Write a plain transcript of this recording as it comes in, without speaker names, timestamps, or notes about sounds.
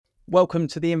Welcome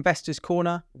to the Investors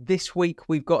Corner. This week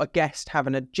we've got a guest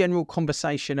having a general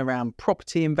conversation around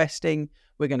property investing.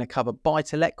 We're going to cover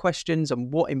buy-to-let questions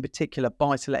and what in particular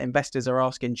buy-to-let investors are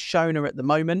asking Shona at the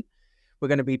moment. We're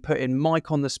going to be putting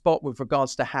Mike on the spot with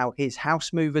regards to how his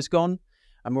house move has gone.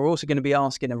 And we're also going to be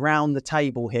asking around the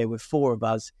table here with four of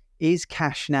us, is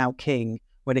cash now king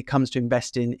when it comes to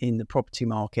investing in the property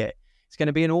market? It's going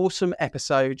to be an awesome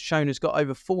episode. Shona's got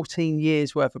over 14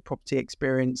 years worth of property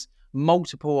experience,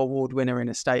 multiple award winner in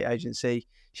a estate agency.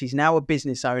 She's now a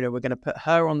business owner. We're going to put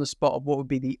her on the spot of what would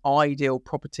be the ideal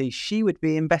property she would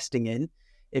be investing in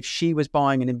if she was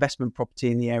buying an investment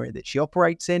property in the area that she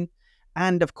operates in.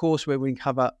 And of course, we're going to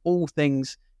cover all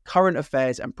things current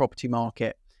affairs and property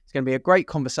market. It's going to be a great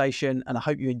conversation and I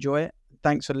hope you enjoy it.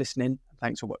 Thanks for listening.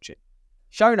 Thanks for watching.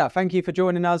 Shona, thank you for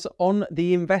joining us on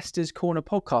the Investors Corner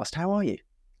podcast. How are you?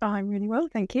 I'm really well,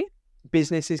 thank you.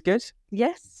 Business is good?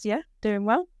 Yes, doing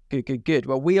well. Good.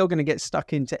 Well, we are going to get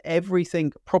stuck into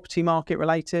everything property market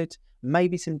related,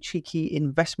 maybe some cheeky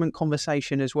investment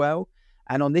conversation as well.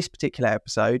 And on this particular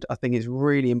episode, I think it's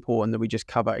really important that we just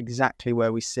cover exactly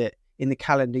where we sit in the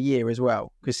calendar year as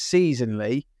well, because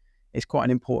seasonally, it's quite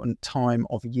an important time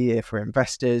of year for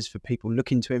investors, for people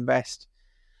looking to invest.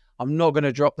 I'm not going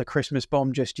to drop the Christmas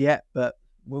bomb just yet, but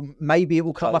maybe it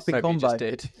will come up in combo. You just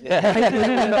did.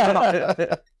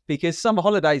 Yeah. Because summer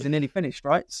holidays are nearly finished,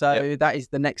 right? So That is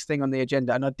the next thing on the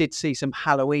agenda. And I did see some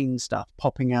Halloween stuff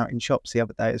popping out in shops the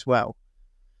other day as well.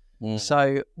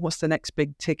 So what's the next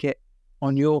big ticket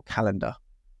on your calendar?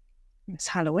 It's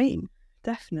Halloween,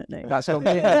 definitely. That's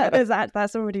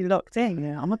That's already locked in.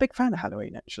 Yeah, I'm a big fan of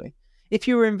Halloween, actually. If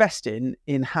you were investing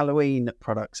in Halloween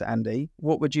products, Andy,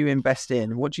 what would you invest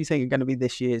in? What do you think are going to be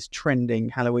this year's trending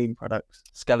Halloween products?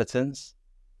 Skeletons,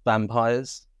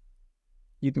 vampires.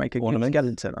 You'd make a Ornament. good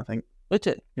skeleton, I think. Would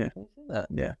it? Yeah.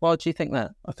 Yeah. Why do you think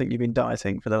that? I think you've been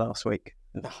dieting for the last week.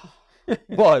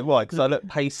 Why? Because I look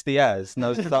pasty as, and I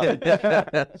was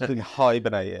starting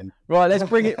hibernating. Right, let's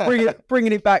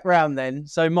bringing it back round then.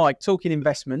 So, Mike, talking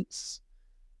investments.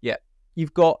 Yeah.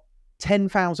 You've got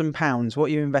 £10,000. What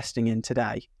are you investing in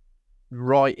today?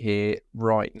 Right here,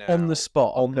 right now. On the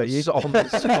spot. On the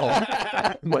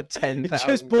spot. My 10,000.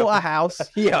 Just bought a house.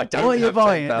 Yeah, I don't. What are you have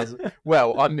buying? 10,000.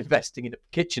 Well, I'm investing in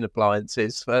kitchen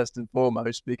appliances first and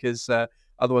foremost because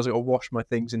otherwise I've got to wash my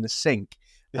things in the sink.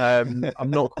 I'm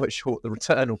not quite sure what the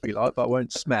return will be like, but I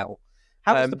won't smell.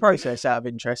 How was the process, out of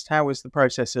interest? How was the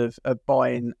process of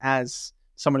buying as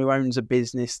someone who owns a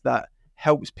business that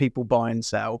helps people buy and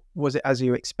sell? Was it as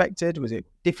you expected? Was it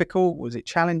difficult? Was it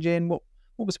challenging? What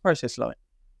was the process like?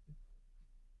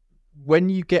 When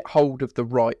you get hold of the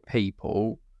right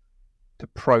people, the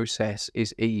process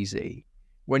is easy.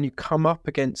 When you come up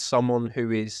against someone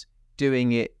who is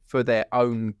doing it for their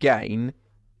own gain,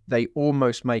 they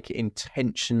almost make it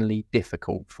intentionally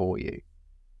difficult for you,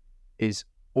 is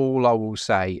all I will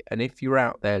say. And if you're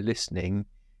out there listening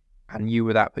and you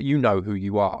were that, but you know who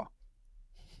you are.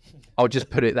 I'll just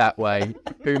put it that way,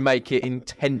 who make it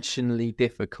intentionally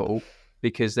difficult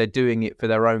because they're doing it for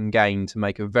their own gain to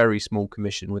make a very small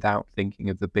commission without thinking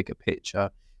of the bigger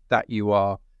picture, that you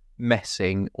are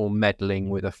messing or meddling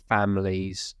with a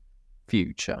family's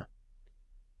future.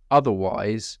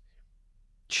 Otherwise,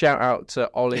 shout out to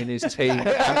Ollie and his team at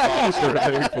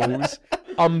Master Removals.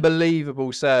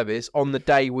 Unbelievable service on the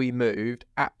day we moved.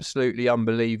 Absolutely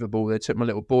unbelievable. They took my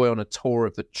little boy on a tour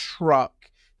of the truck.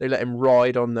 They let him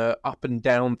ride on the up and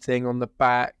down thing on the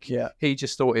back. Yeah. He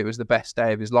just thought it was the best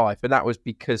day of his life. And that was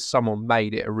because someone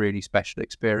made it a really special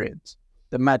experience.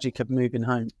 The magic of moving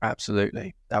home.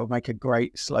 Absolutely. That would make a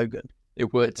great slogan.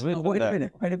 It would. Oh, wait a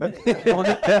minute. Might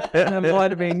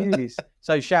have been used.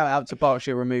 So shout out to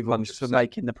Berkshire Removals for 100%.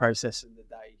 making the process of the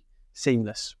day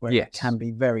seamless, where Yes. it can be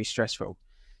very stressful.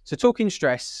 So talking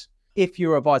stress, if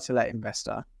you're a buy-to-let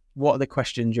investor, what are the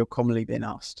questions you're commonly being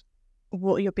asked?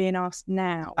 What you're being asked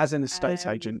now. As an estate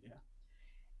agent.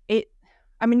 It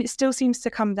still seems to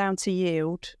come down to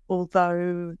yield,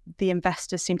 although the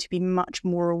investors seem to be much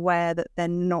more aware that they're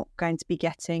not going to be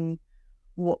getting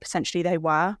what potentially they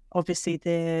were. Obviously,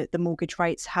 the mortgage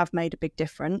rates have made a big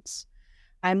difference.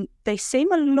 They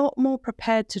seem a lot more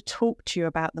prepared to talk to you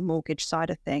about the mortgage side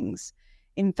of things.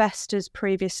 Investors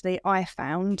previously, I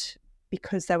found,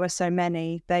 because there were so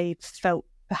many, they felt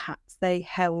perhaps they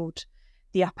held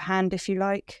the upper hand, if you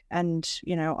like. And,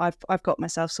 you know, I've got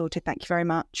myself sorted, thank you very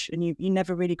much. And you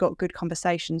never really got good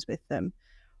conversations with them.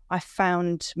 I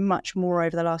found much more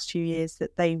over the last few years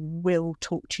that they will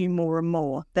talk to you more and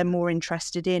more. They're more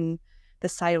interested in the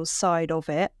sales side of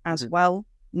it as well,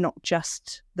 not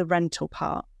just the rental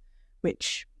part,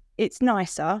 which it's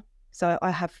nicer. So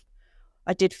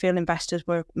I did feel investors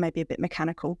were maybe a bit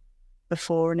mechanical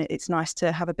before, and it's nice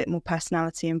to have a bit more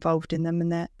personality involved in them,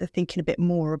 and they're thinking a bit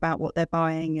more about what they're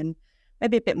buying, and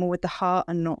maybe a bit more with the heart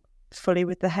and not fully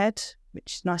with the head,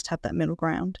 which is nice to have that middle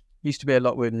ground. Used to be a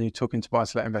lot when you're talking to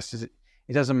buy-to-let investors.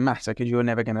 It doesn't matter because you're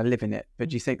never going to live in it. But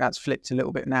do you think that's flipped a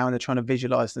little bit now, and they're trying to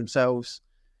visualize themselves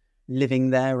living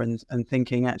there and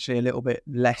thinking actually a little bit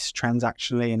less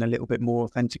transactionally and a little bit more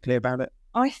authentically about it?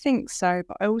 I think so,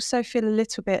 but I also feel a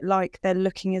little bit like they're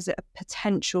looking as a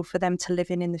potential for them to live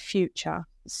in the future.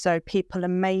 So people are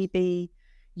maybe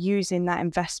using that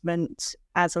investment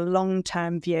as a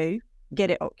long-term view,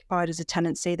 get it occupied as a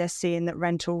tenancy. They're seeing that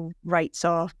rental rates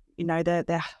are,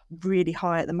 they're really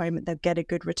high at the moment. They'll get a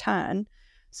good return.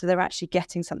 So they're actually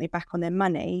getting something back on their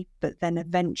money, but then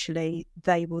eventually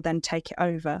they will then take it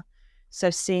over. So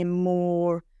seeing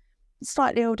more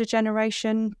slightly older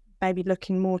generation, maybe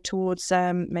looking more towards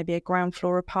maybe a ground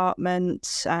floor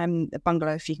apartment, a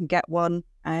bungalow if you can get one,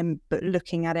 but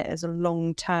looking at it as a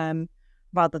long term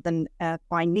rather than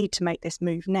I need to make this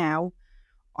move now.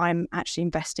 I'm actually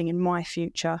investing in my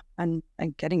future and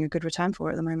getting a good return for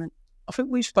it at the moment. I think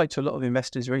we've spoke to a lot of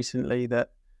investors recently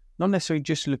that not necessarily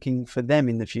just looking for them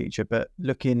in the future, but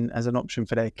looking as an option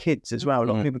for their kids as well. A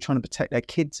lot of people trying to protect their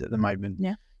kids at the moment.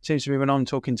 Yeah. Seems to be when I'm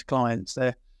talking to clients,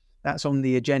 that's on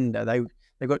the agenda.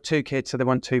 They've got 2 kids, so they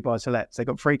want 2 buy-to-lets. They've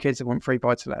got 3 kids, they want 3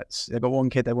 buy-to-lets. They've got 1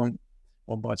 kid, they want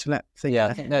 1 buy-to-let.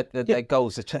 I think their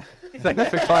goals are Thanks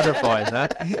for clarifying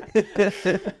that.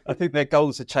 I think their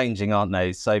goals are changing, aren't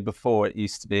they? So before it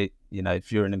used to be,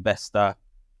 if you're an investor,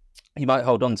 you might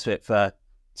hold on to it for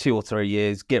 2 or 3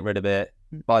 years, get rid of it,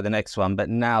 buy the next one. But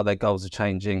now their goals are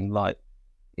changing, like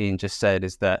Ian just said,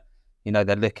 is that,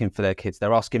 they're looking for their kids.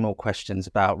 They're asking more questions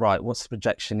about, right, what's the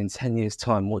projection in 10 years'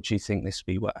 time? What do you think this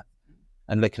will be worth?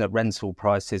 And looking at rental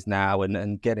prices now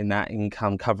and getting that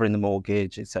income, covering the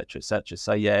mortgage, et cetera, et cetera.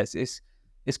 So, yeah,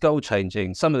 it's goal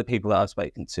changing. Some of the people that I've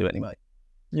spoken to anyway.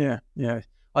 Yeah.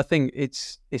 I think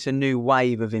it's a new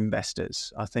wave of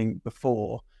investors. I think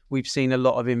before we've seen a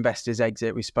lot of investors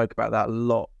exit. We spoke about that a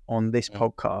lot on this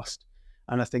podcast.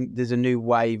 And I think there's a new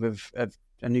wave of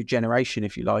a new generation,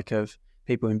 if you like, of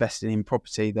people investing in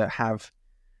property that have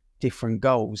different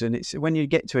goals. And it's when you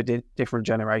get to a different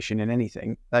generation in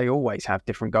anything, they always have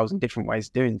different goals and different ways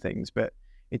of doing things. But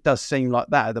it does seem like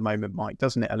that at the moment, Mike,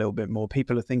 doesn't it? A little bit more.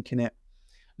 People are thinking it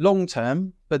long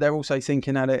term, but they're also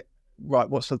thinking at it, right,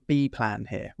 what's the B plan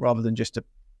here, rather than just a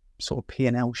sort of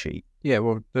P&L sheet. Yeah,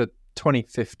 well, the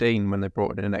 2015, when they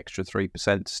brought in an extra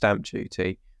 3% stamp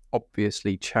duty,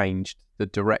 obviously changed the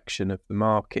direction of the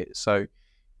market. So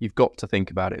you've got to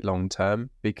think about it long term,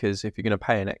 because if you're going to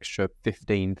pay an extra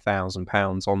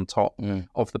 £15,000 on top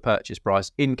of the purchase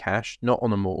price in cash, not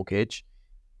on a mortgage,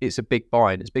 it's a big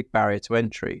buy and it's a big barrier to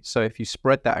entry. So if you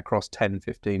spread that across 10,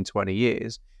 15, 20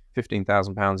 years,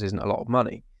 £15,000 isn't a lot of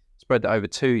money. Spread that over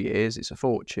 2 years, it's a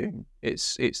fortune.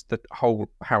 It's the whole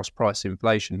house price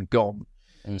inflation gone.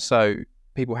 So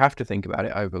people have to think about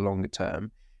it over longer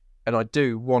term. And I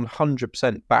do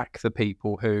 100% back the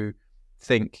people who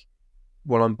think,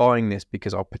 well, I'm buying this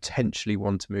because I'll potentially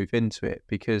want to move into it,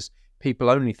 because people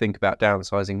only think about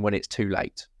downsizing when it's too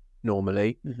late,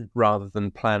 normally, rather than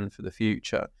plan for the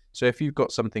future. So if you've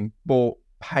got something bought,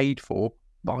 paid for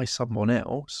by someone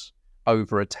else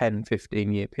over a 10,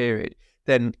 15-year period,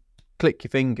 then click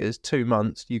your fingers, 2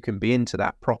 months, you can be into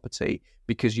that property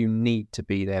because you need to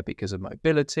be there because of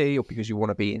mobility or because you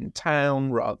want to be in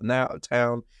town rather than out of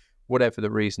town, whatever the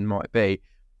reason might be.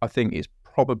 I think it's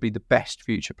probably the best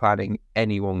future planning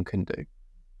anyone can do.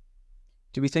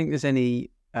 Do we think there's any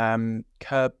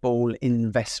curveball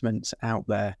investments out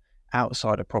there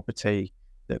outside of property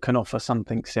that can offer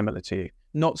something similar to you?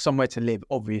 Not somewhere to live,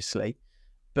 obviously,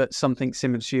 but something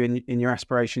similar to you in your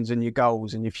aspirations and your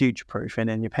goals and your future proofing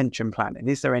and your pension planning.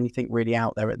 Is there anything really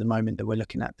out there at the moment that we're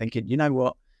looking at thinking, you know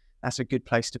what, that's a good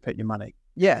place to put your money?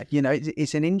 Yeah,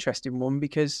 it's an interesting one,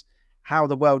 because how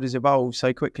the world has evolved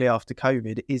so quickly after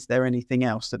COVID. Is there anything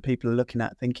else that people are looking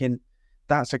at thinking,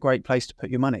 that's a great place to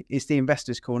put your money? It's the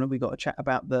Investors Corner. We've got to chat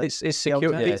about it's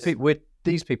security.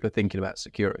 These people are thinking about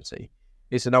security.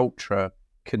 It's an ultra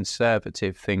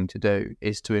conservative thing to do,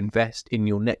 is to invest in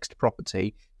your next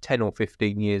property 10 or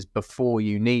 15 years before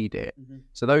you need it.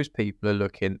 So those people are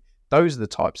looking, those are the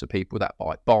types of people that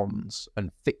buy bonds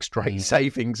and fixed rate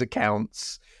savings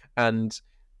accounts and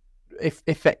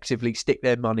effectively stick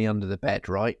their money under the bed,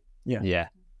 right? Yeah.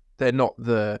 They're not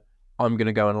the, I'm going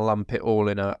to go and lump it all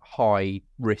in a high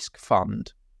risk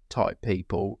fund type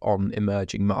people on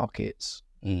emerging markets.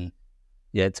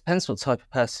 Yeah, it depends what type of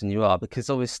person you are, because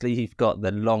obviously you've got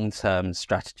the long-term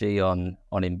strategy on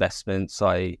investments,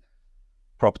 i.e.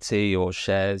 property or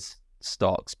shares,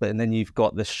 stocks, but and then you've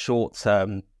got the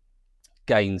short-term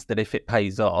gains that if it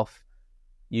pays off,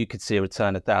 you could see a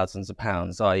return of thousands of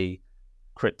pounds, i.e.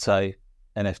 crypto,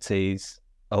 NFTs,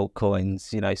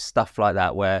 altcoins, stuff like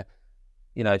that, where,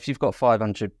 if you've got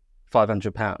 £500,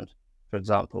 for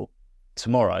example,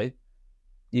 tomorrow,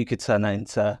 you could turn that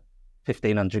into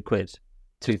 1,500 quid,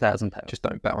 £2,000. Just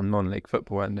don't bet on non-league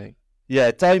football, Andy.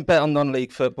 Yeah, don't bet on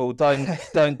non-league football. Don't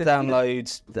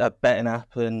download a betting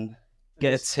app and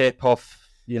get a tip off,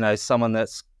 someone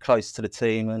that's close to the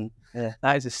team. And yeah,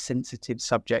 that is a sensitive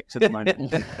subject at the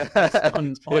moment.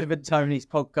 On Ivan Tony's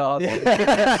podcast,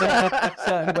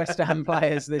 certain West Ham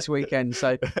players this weekend.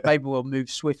 So maybe we'll move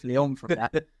swiftly on from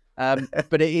that.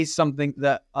 But it is something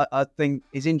that I think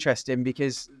is interesting,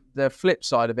 because the flip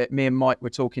side of it, me and Mike were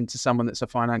talking to someone that's a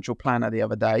financial planner the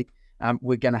other day.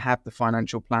 We're going to have the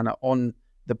financial planner on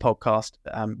the podcast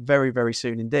very, very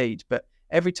soon indeed. But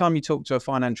every time you talk to a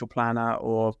financial planner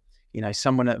or,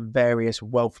 someone at various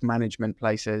wealth management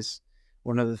places,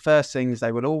 one of the first things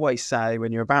they would always say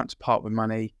when you're about to part with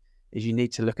money is you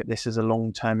need to look at this as a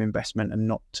long-term investment and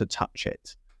not to touch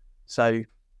it. So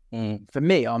for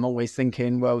me, I'm always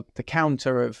thinking, well, the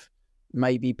counter of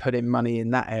maybe putting money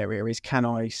in that area is, can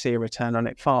I see a return on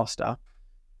it faster?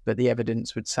 But the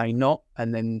evidence would say not.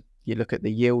 And then you look at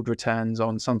the yield returns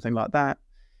on something like that.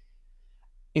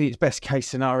 In its best case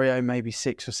scenario, maybe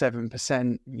 6 or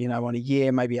 7%, on a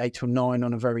year, maybe 8 or 9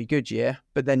 on a very good year.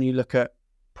 But then you look at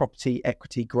property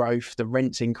equity growth, the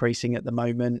rent's increasing at the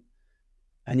moment,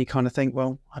 and you kind of think,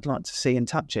 well, I'd like to see and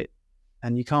touch it.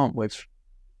 And you can't with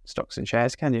stocks and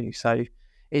shares, can you? So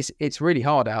it's really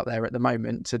hard out there at the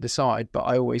moment to decide. But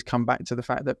I always come back to the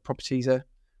fact that property's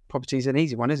an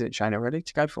easy one, isn't it, Shana, really,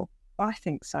 to go for? I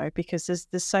think so, because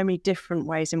there's so many different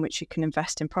ways in which you can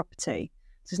invest in property.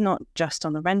 So it's not just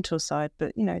on the rental side,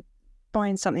 but,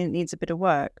 buying something that needs a bit of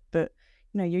work. But,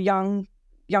 you're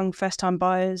young first-time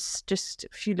buyers, just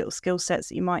a few little skill sets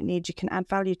that you might need. You can add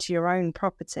value to your own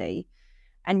property,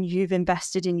 and you've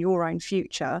invested in your own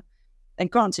future. And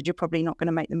granted, you're probably not going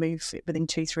to make the move within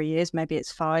 2-3 years. Maybe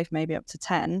it's 5, maybe up to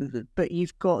 10. But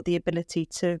you've got the ability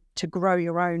to grow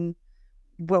your own,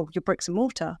 your bricks and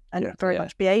mortar, and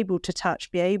much be able to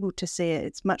touch, be able to see it.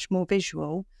 It's much more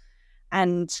visual,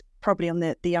 and probably on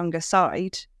the younger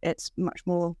side, it's much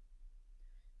more,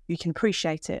 you can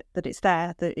appreciate it, that it's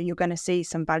there, that you're going to see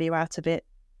some value out of it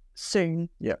soon.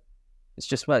 Yeah. It's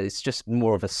just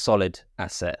more of a solid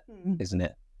asset, isn't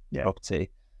it? Yeah.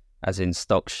 Property, as in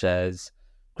stock, shares,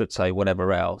 crypto,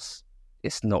 whatever else.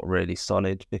 It's not really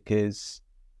solid, because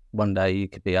one day you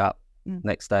could be up,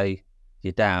 next day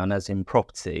you're down. As in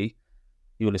property,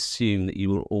 you will assume that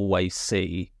you will always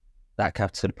see that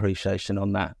capital appreciation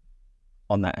on that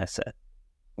asset.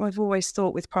 Well, I've always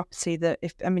thought with property that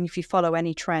if you follow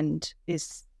any trend,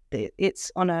 it's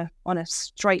on a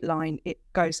straight line. It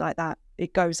goes like that.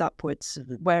 It goes upwards.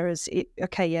 Whereas it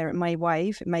may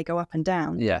wave, it may go up and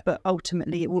down. Yeah. But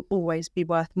ultimately, it will always be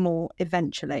worth more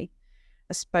eventually.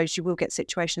 I suppose you will get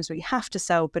situations where you have to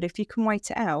sell, but if you can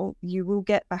wait it out, you will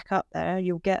get back up there.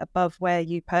 You'll get above where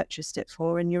you purchased it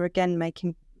for, and you're again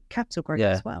making capital growth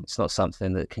as well. It's not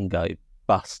something that can go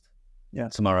bust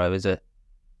tomorrow, is it?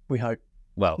 We hope.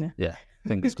 Well,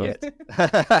 fingers crossed.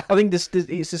 I think it's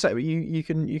the same.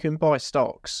 You can buy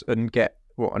stocks and get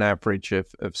an average of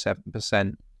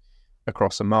 7%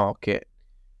 across a market,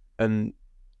 and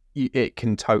it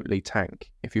can totally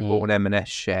tank. If you bought an M&S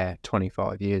share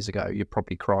 25 years ago, you're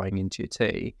probably crying into your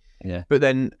tea. Yeah. But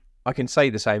then I can say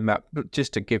the same about,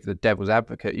 just to give the devil's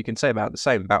advocate, you can say about the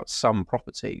same about some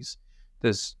properties.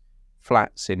 There's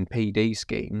flats in PD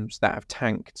schemes that have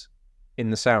tanked in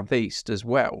the southeast as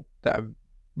well, that are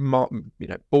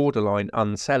borderline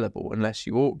unsellable unless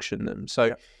you auction them.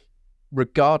 So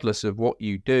regardless of what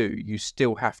you do, you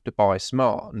still have to buy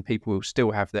smart, and people will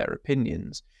still have their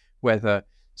opinions, whether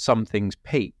something's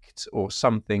peaked or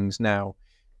something's now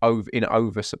in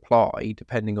oversupply,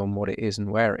 depending on what it is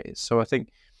and where it is. So I think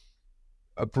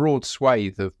a broad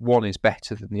swathe of one is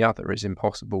better than the other is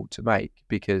impossible to make,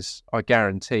 because I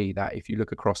guarantee that if you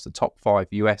look across the top 5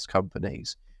 US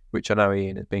companies, which I know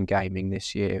Ian has been gaming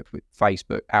this year with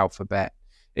Facebook, Alphabet,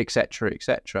 etc.,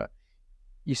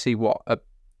 you see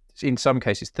in some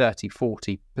cases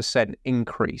 30-40%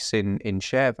 increase in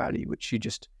share value, which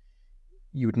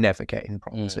you would never get in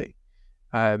property.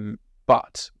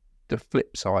 But the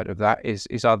flip side of that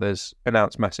is others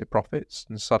announce massive profits,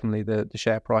 and suddenly the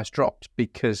share price dropped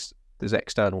because there's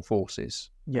external forces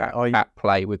at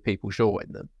play with people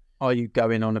shorting them. Are you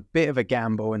going on a bit of a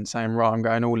gamble and saying, right, I'm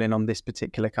going all in on this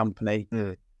particular company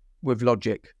with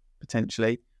logic,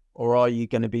 potentially? Or are you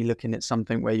going to be looking at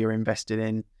something where you're invested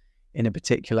in a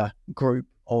particular group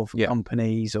of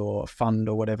companies or a fund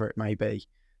or whatever it may be?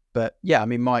 But yeah, I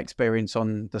mean, my experience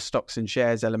on the stocks and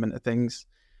shares element of things,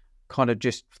 kind of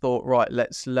just thought, right,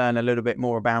 let's learn a little bit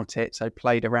more about it. So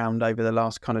played around over the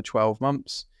last kind of 12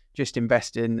 months, just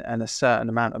investing in a certain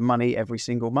amount of money every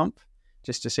single month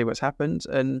just to see what's happened.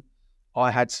 And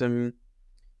I had some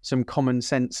common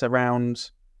sense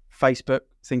around Facebook,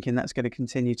 thinking that's going to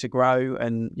continue to grow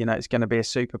and, you know, it's going to be a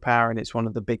superpower and it's one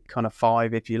of the big kind of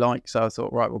 5, if you like. So I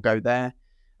thought, right, we'll go there.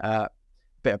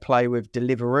 Bit of play with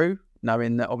Deliveroo,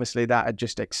 knowing that obviously that had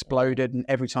just exploded. And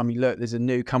every time you look, there's a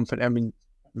new company. I mean,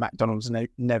 McDonald's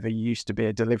never used to be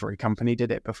a delivery company,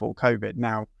 did it, before COVID?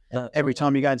 Now, every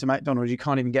time you go into McDonald's, you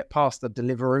can't even get past the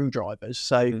Deliveroo drivers.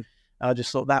 So I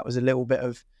just thought that was a little bit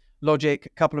of logic. A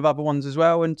couple of other ones as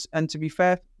well. And to be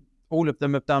fair, all of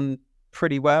them have done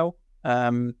pretty well.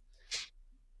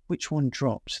 Which one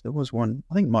dropped? There was one,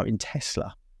 I think it might have been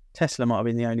Tesla. Tesla might have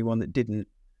been the only one that didn't.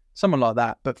 Someone like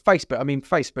that. But Facebook, I mean,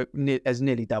 Facebook has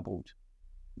nearly doubled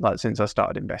like since I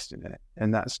started investing in it.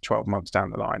 And that's 12 months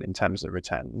down the line in terms of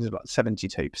return. It's about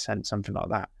 72%, something like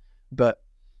that. But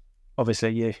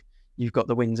obviously you've got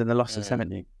the wins and the losses,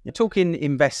 haven't you? You're talking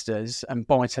investors and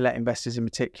buy-to-let investors in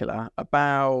particular.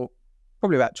 Probably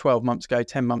about 12 months ago,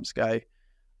 10 months ago,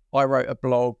 I wrote a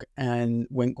blog and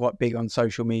went quite big on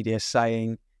social media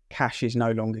saying cash is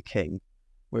no longer king.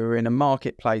 We were in a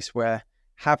marketplace where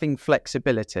having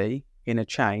flexibility in a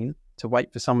chain to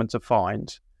wait for someone to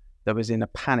find that was in a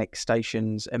panic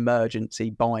stations, emergency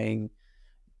buying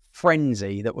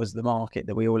frenzy that was the market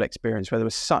that we all experienced, where there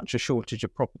was such a shortage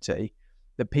of property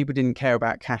that people didn't care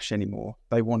about cash anymore.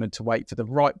 They wanted to wait for the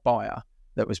right buyer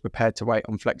that was prepared to wait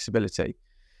on flexibility.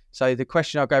 So the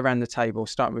question I'll go around the table,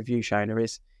 starting with you, Shona,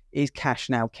 is cash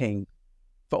now king?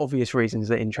 For obvious reasons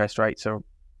that interest rates are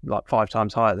like 5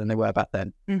 times higher than they were back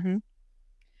then. Mm-hmm.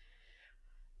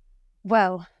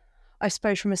 Well, I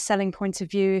suppose from a selling point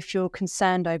of view, if you're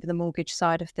concerned over the mortgage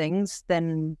side of things,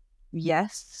 then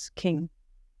yes, king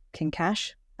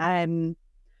cash. I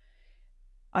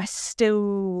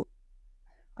still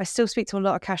speak to a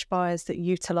lot of cash buyers that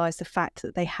utilise the fact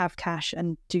that they have cash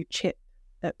and do chip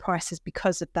at prices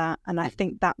because of that. And I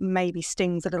think that maybe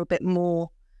stings a little bit more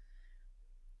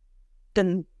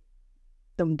than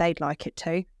they'd like it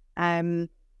to.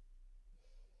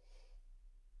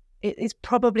 It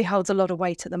probably holds a lot of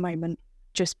weight at the moment,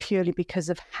 just purely because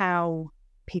of how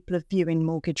people are viewing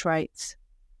mortgage rates.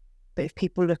 But if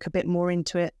people look a bit more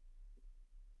into it,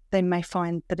 they may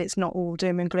find that it's not all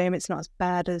doom and gloom. It's not as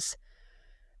bad as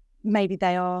maybe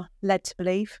they are led to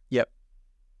believe. Yep.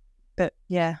 But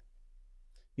yeah.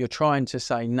 You're trying to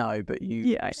say no, but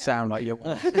you sound like you're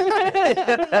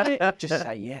just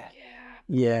say yeah.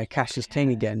 Yeah, cash is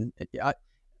king again.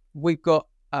 We've got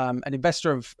an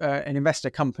investor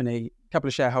company, a couple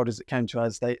of shareholders that came to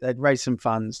us. They'd raised some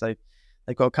funds. They've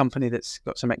got a company that's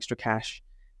got some extra cash.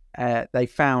 They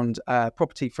found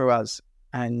property through us,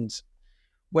 and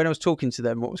when I was talking to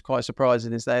them, what was quite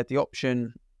surprising is they had the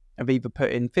option of either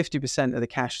putting 50% of the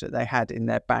cash that they had in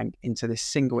their bank into this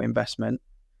single investment,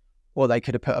 or they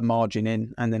could have put a margin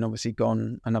in and then obviously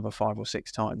gone another 5 or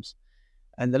 6 times.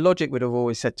 And the logic would have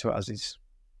always said to us is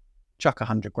chuck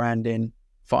 100 grand in,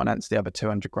 finance the other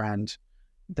 200 grand,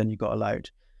 then you got a load.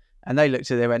 And they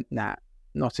looked at it, they went, nah,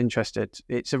 not interested.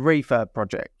 It's a refurb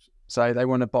project. So they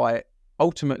want to buy it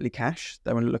ultimately cash.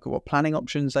 They want to look at what planning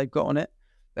options they've got on it.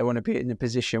 They want to be in a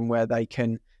position where they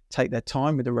can take their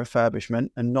time with the refurbishment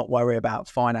and not worry about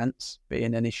finance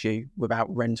being an issue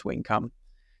without rental income.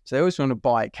 So they always want to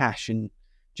buy it cash and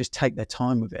just take their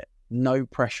time with it. No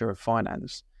pressure of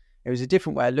finance. It was a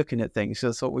different way of looking at things. So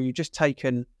I thought, well, you've just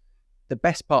taken the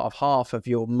best part of half of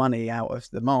your money out of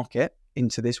the market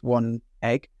into this one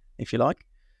egg, if you like.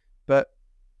 But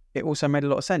it also made a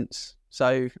lot of sense.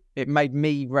 So it made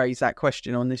me raise that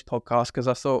question on this podcast because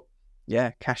I thought,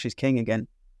 yeah, cash is king again.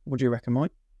 What do you reckon,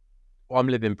 Mike? Well, I'm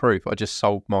living proof. I just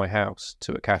sold my house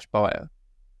to a cash buyer,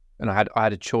 and I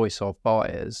had a choice of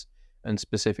buyers, and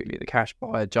specifically the cash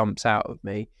buyer jumps out of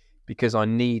me because I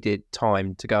needed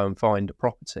time to go and find a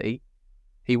property.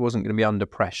 He wasn't going to be under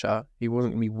pressure. He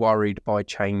wasn't going to be worried by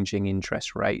changing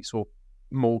interest rates or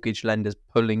mortgage lenders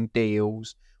pulling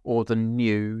deals or the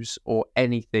news or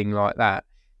anything like that.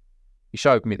 He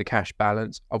showed me the cash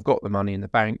balance. I've got the money in the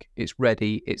bank. It's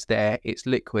ready. It's there. It's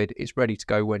liquid. It's ready to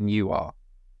go when you are.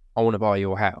 I want to buy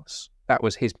your house. That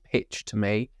was his pitch to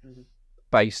me,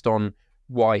 based on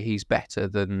why he's better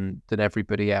than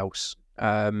everybody else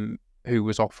who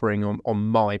was offering on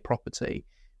my property,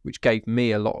 which gave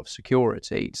me a lot of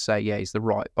security to say, yeah, he's the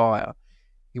right buyer.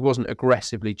 He wasn't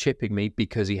aggressively chipping me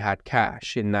because he had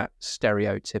cash in that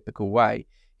stereotypical way.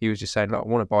 He was just saying, look, I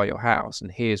want to buy your house,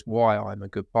 and here's why I'm a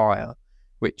good buyer.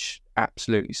 which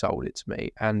absolutely sold it to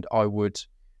me. And I would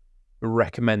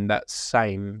recommend that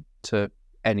same to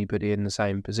anybody in the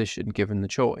same position given the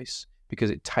choice, because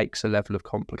it takes a level of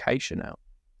complication out.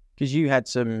 Because you had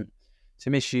some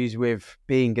issues with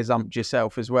being gazumped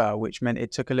yourself as well, which meant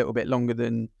it took a little bit longer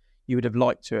than you would have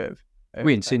liked to have.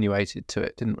 We insinuated to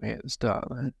it, didn't we, at the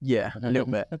start? Yeah, a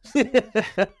little bit.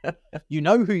 You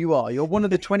know who you are. You're one of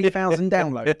the 20,000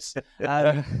 downloads.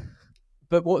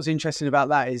 But what's interesting about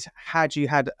that is, had you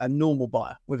had a normal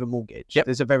buyer with a mortgage,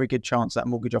 there's a very good chance that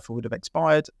mortgage offer would have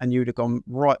expired and you would have gone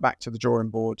right back to the drawing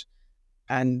board,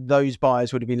 and those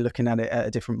buyers would have been looking at it at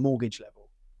a different mortgage level.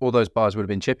 All those buyers would have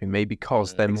been chipping me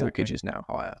because their mortgage is now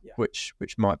higher, which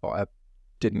my buyer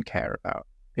didn't care about.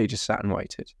 He just sat and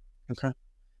waited. Okay.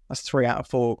 That's 3 out of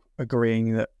 4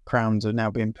 agreeing that crowns are now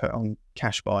being put on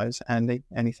cash buyers. Andy,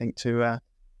 anything to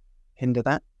hinder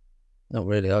that? Not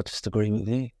really. I just agree with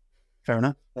you. Fair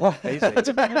enough. No,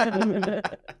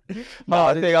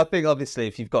 I think obviously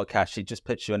if you've got cash, it just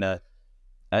puts you in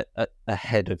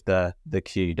ahead of the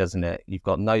queue, doesn't it? You've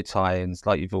got no tie-ins,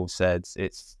 like you've all said.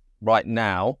 It's right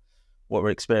now what we're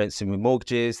experiencing with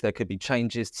mortgages. There could be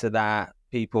changes to that.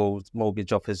 People's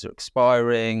mortgage offers are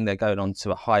expiring. They're going on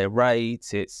to a higher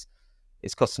rate. It's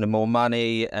costing them more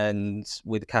money, and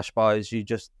with cash buyers, you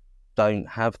just don't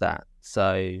have that.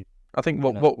 So I think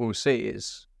what we'll see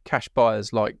is cash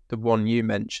buyers like the one you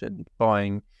mentioned,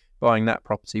 buying that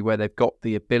property where they've got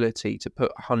the ability to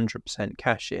put 100%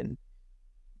 cash in.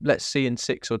 Let's see in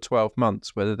 6 or 12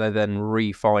 months whether they then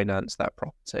refinance that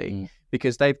property,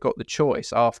 because they've got the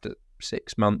choice after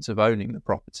 6 months of owning the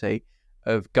property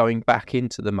of going back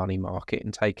into the money market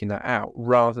and taking that out,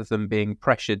 rather than being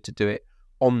pressured to do it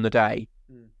on the day.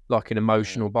 Like an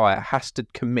emotional buyer has to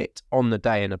commit on the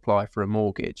day and apply for a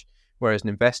mortgage, whereas an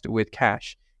investor with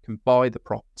cash can buy the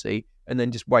property and then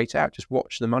just wait out, just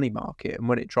watch the money market, and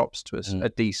when it drops to a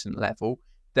decent level,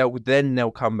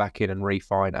 they'll come back in and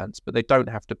refinance. But they don't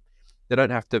have to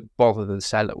bother the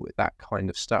seller with that kind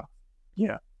of stuff.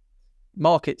 Yeah,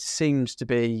 market seems to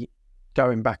be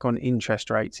going back on interest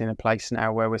rates in a place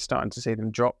now where we're starting to see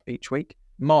them drop each week,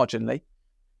 marginally,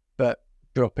 but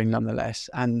dropping nonetheless.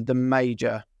 And the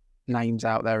major names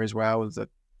out there as well,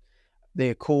 the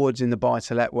Accords in the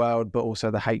buy-to-let world, but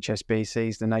also the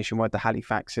HSBCs, the Nationwide, the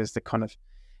Halifaxes,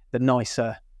 the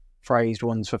nicer phrased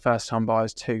ones for first-time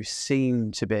buyers too,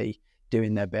 seem to be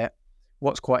doing their bit.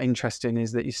 What's quite interesting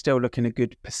is that you're still looking a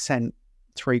good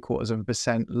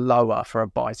 0.75% lower for a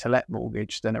buy-to-let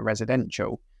mortgage than a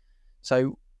residential.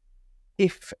 So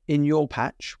if in your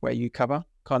patch where you cover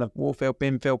kind of Warfield,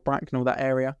 Binfield, Bracknell, that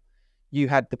area, you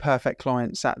had the perfect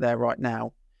client sat there right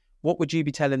now, what would you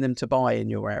be telling them to buy in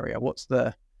your area? What's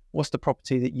the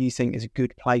property that you think is a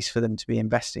good place for them to be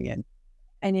investing in?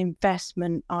 An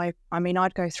investment, I mean,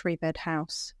 I'd go 3-bed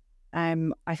house. I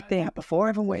think that before,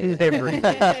 haven't we?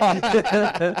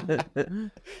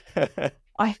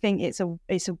 I think it's a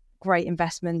great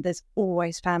investment. There's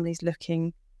always families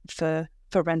looking for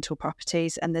rental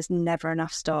properties, and there's never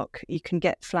enough stock. You can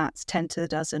get flats 10 to the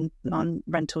dozen on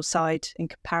rental side in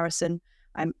comparison.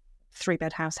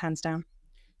 3-bed house, hands down.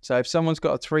 So if someone's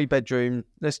got a 3-bedroom,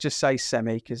 let's just say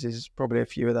semi, because there's probably a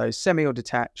few of those, semi or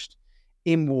detached,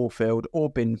 in Warfield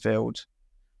or Binfield,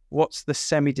 what's the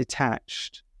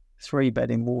semi-detached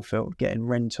 3-bed in Warfield getting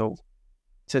rental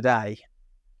today?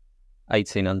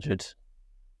 1,800,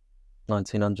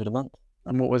 1,900 a month.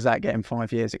 And what was that getting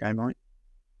 5 years ago, Mike?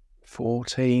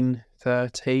 14,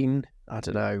 13, I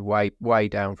don't know, way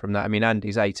down from that. I mean,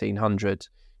 Andy's 1,800.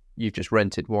 You've just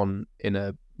rented one in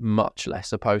a much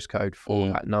lesser postcode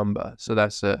for that number. So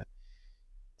it's a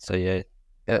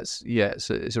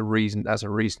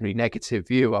reasonably negative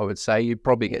view, I would say. You'd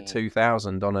probably get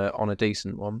 2,000 on a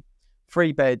decent one.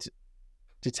 3-bed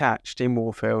detached in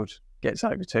Warfield gets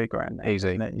over $2,000 now, easy.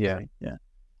 Isn't it? Yeah.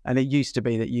 And it used to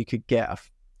be that you could get a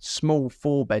small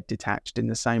 4-bed detached in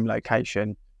the same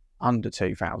location under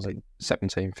 2,000.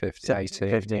 1750,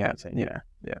 18.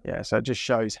 Yeah. So it just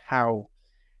shows how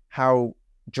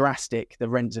drastic the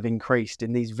rents have increased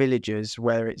in these villages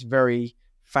where it's very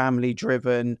family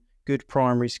driven, good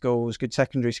primary schools, good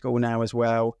secondary school now as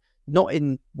well. Not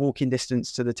in walking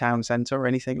distance to the town centre or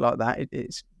anything like that.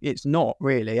 It's not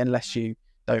really, unless you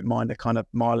don't mind a kind of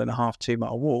 1.5 mile, 2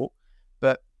 mile walk.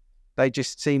 But they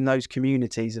just seem, those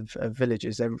communities of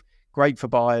villages, they're great for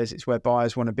buyers. It's where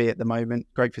buyers want to be at the moment.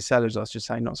 Great for sellers, I should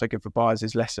say. Not so good for buyers.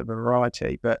 There's less of a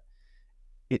variety, but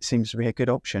it seems to be a good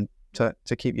option to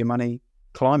keep your money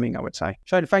climbing, I would say.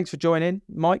 Shona, thanks for joining.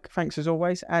 Mike, thanks as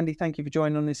always. Andy, thank you for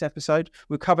joining on this episode.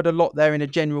 We've covered a lot there in a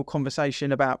general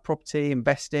conversation about property,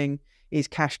 investing. Is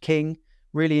cash king?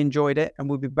 Really enjoyed it, and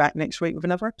we'll be back next week with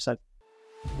another episode.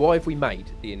 Why have we made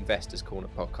the Investors Corner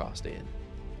podcast, Ian?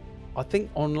 I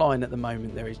think online at the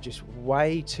moment there is just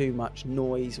way too much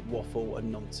noise, waffle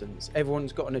and nonsense.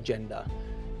 Everyone's got an agenda.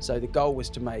 So the goal was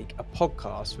to make a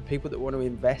podcast for people that want to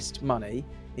invest money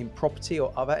in property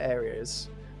or other areas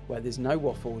where there's no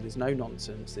waffle, there's no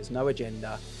nonsense, there's no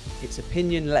agenda. It's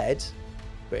opinion led,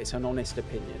 but it's an honest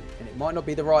opinion. And it might not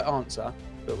be the right answer,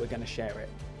 but we're going to share it.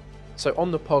 So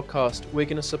on the podcast, we're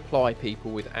going to supply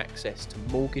people with access to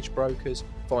mortgage brokers,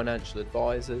 financial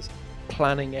advisors,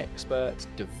 planning experts,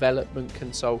 development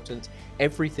consultants,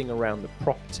 everything around the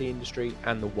property industry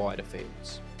and the wider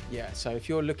fields. Yeah, so if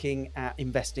you're looking at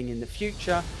investing in the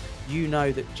future, you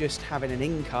know that just having an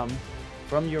income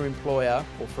from your employer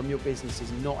or from your business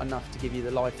is not enough to give you the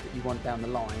life that you want down the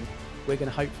line. We're going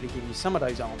to hopefully give you some of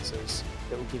those answers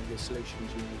that will give you the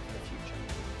solutions you need for the future.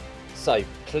 So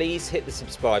please hit the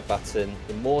subscribe button.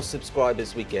 The more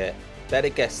subscribers we get, better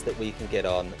guests that we can get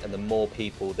on, and the more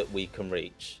people that we can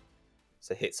reach.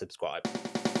 So hit subscribe.